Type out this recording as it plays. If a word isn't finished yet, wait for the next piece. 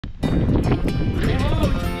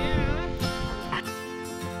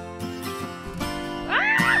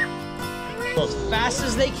Go as fast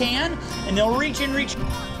as they can, and they'll reach and reach.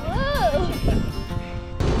 Whoa!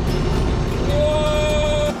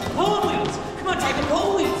 Pole wheels! Come on, Tiger,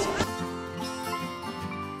 pole wheels!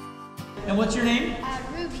 And what's your name?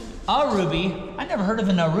 Ruby. Ruby. I never heard of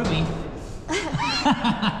an Ruby.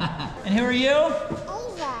 And who are you?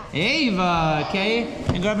 Ava, okay.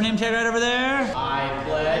 And grab a name tag right over there. I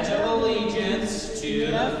pledge allegiance to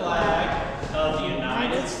the flag of the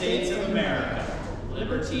United States of America,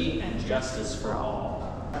 liberty and justice for all.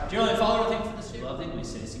 Dear Heavenly Father, we thank you for this lovely thing we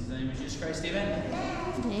say. Sing in the name of Jesus Christ, amen.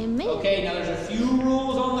 Amen. Okay, now there's a few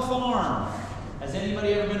rules on the farm. Has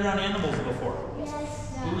anybody ever been around animals before?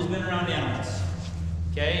 Yes. Who's been around animals?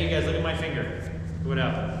 Okay, you guys look at my finger. What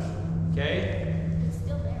up? Okay.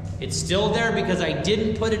 It's still there because I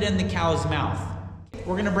didn't put it in the cow's mouth.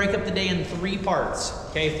 We're gonna break up the day in 3 parts.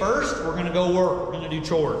 Okay, first, we're gonna go work. We're gonna do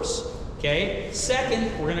chores. Okay,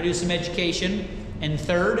 second, we're gonna do some education. And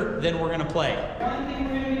third, then we're gonna play. One thing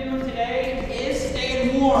we're gonna be doing today is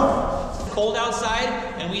staying warm. It's cold outside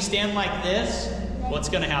and we stand like this. What's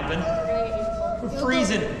gonna happen? We're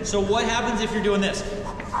freezing. So what happens if you're doing this?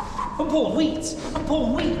 I'm pulling weeds. I'm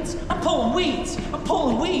pulling weeds. I'm pulling weeds. I'm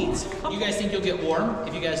pulling weeds. You guys think you'll get warm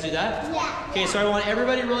if you guys do that? Yeah. Okay, so I want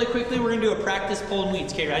everybody really quickly, we're gonna do a practice pulling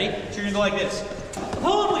weeds. Okay, ready? So you're gonna go like this.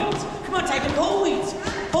 Pulling weeds. Come on, Tyke, pull weeds.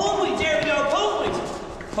 Pulling weeds. There we go. Pulling weeds.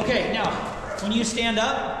 Okay, now, when you stand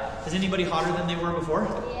up, is anybody hotter than they were before?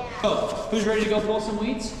 Yeah. Oh, who's ready to go pull some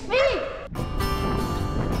weeds? Me.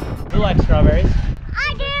 Who likes strawberries?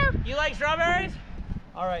 I do. You like strawberries?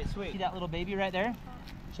 All right, sweet. See that little baby right there?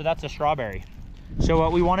 So that's a strawberry. So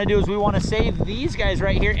what we want to do is we want to save these guys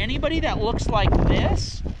right here. Anybody that looks like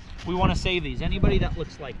this, we want to save these. Anybody that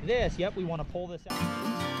looks like this, yep, we want to pull this out.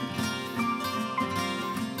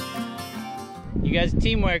 You guys,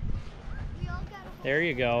 teamwork. There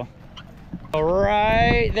you go.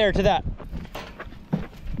 Right there to that.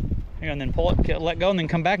 Here, and then pull it, let go, and then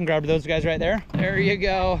come back and grab those guys right there. There you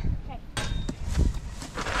go.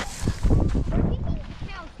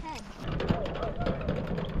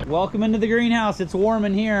 Welcome into the greenhouse. It's warm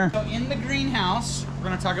in here. So in the greenhouse, we're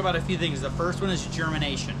going to talk about a few things. The first one is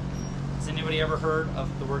germination. Has anybody ever heard of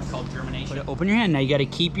the word called germination? Open your hand. Now you got to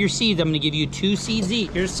keep your seeds. I'm going to give you 2 seeds each.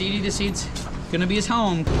 Here's seedy. The seed's going to be his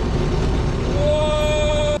home.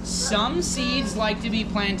 Whoa! Some seeds like to be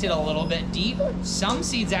planted a little bit deep. Some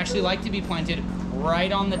seeds actually like to be planted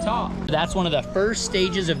right on the top. That's one of the first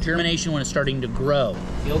stages of germination when it's starting to grow.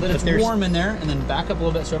 Feel that it's warm in there, and then back up a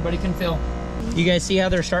little bit so everybody can feel. You guys see how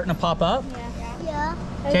they're starting to pop up? Yeah.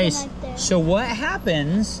 Okay, so what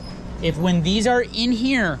happens if when these are in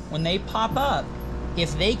here, when they pop up,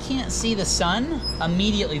 if they can't see the sun,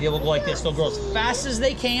 immediately they will go like this. They'll grow as fast as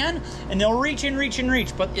they can, and they'll reach and reach and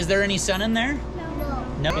reach. But is there any sun in there?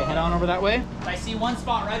 No. Okay, head on over that way. I see one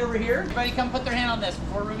spot right over here. Everybody come put their hand on this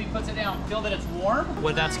before Ruby puts it down. Feel that it's warm?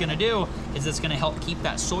 What that's gonna do is it's gonna help keep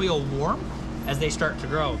that soil warm as they start to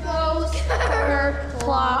grow. Oh!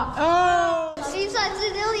 She's a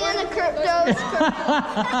zillion of cryptos.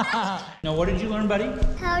 Now, what did you learn, buddy?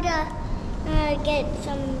 How to get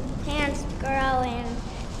some plants to grow and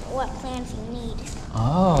what plants you need.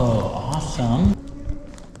 Oh, awesome.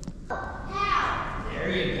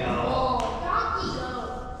 There you go.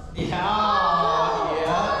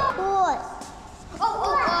 Yeah. Horse.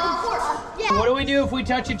 Horse. Yeah. What do we do if we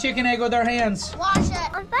touch a chicken egg with our hands? Wash it.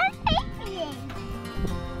 I'm baking.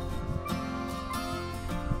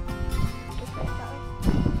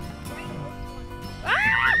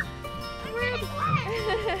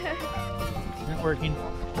 Not working.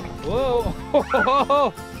 Whoa!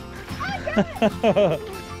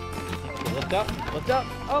 Lift up,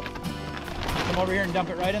 up. Come over here and dump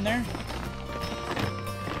it right in there.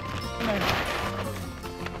 Come there.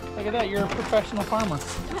 Look at that, you're a professional farmer.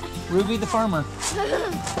 Ruby the farmer.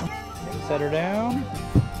 Set her down.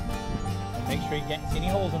 Make sure you can't see any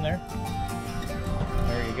holes in there.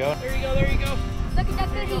 There you go. There you go, there you go. Look at that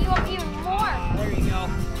cookie, you want even more. There you go.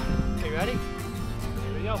 Okay, ready?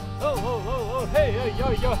 Here we go. Oh, hey, yo,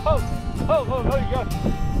 oh, yo.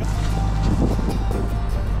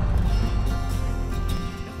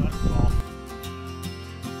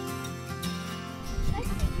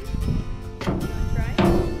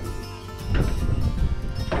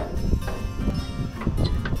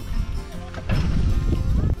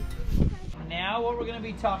 Now what we're going to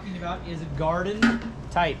be talking about is garden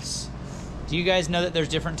types. Do you guys know that there's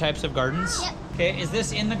different types of gardens? Yep. Okay, is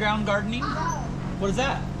this in the ground gardening? What is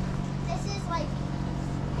that? This is like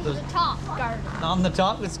the top garden. On the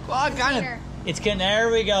top? It's kind of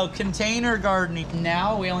There we go. Container gardening.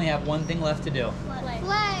 Now we only have one thing left to do.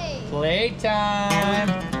 Play.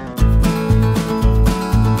 Playtime.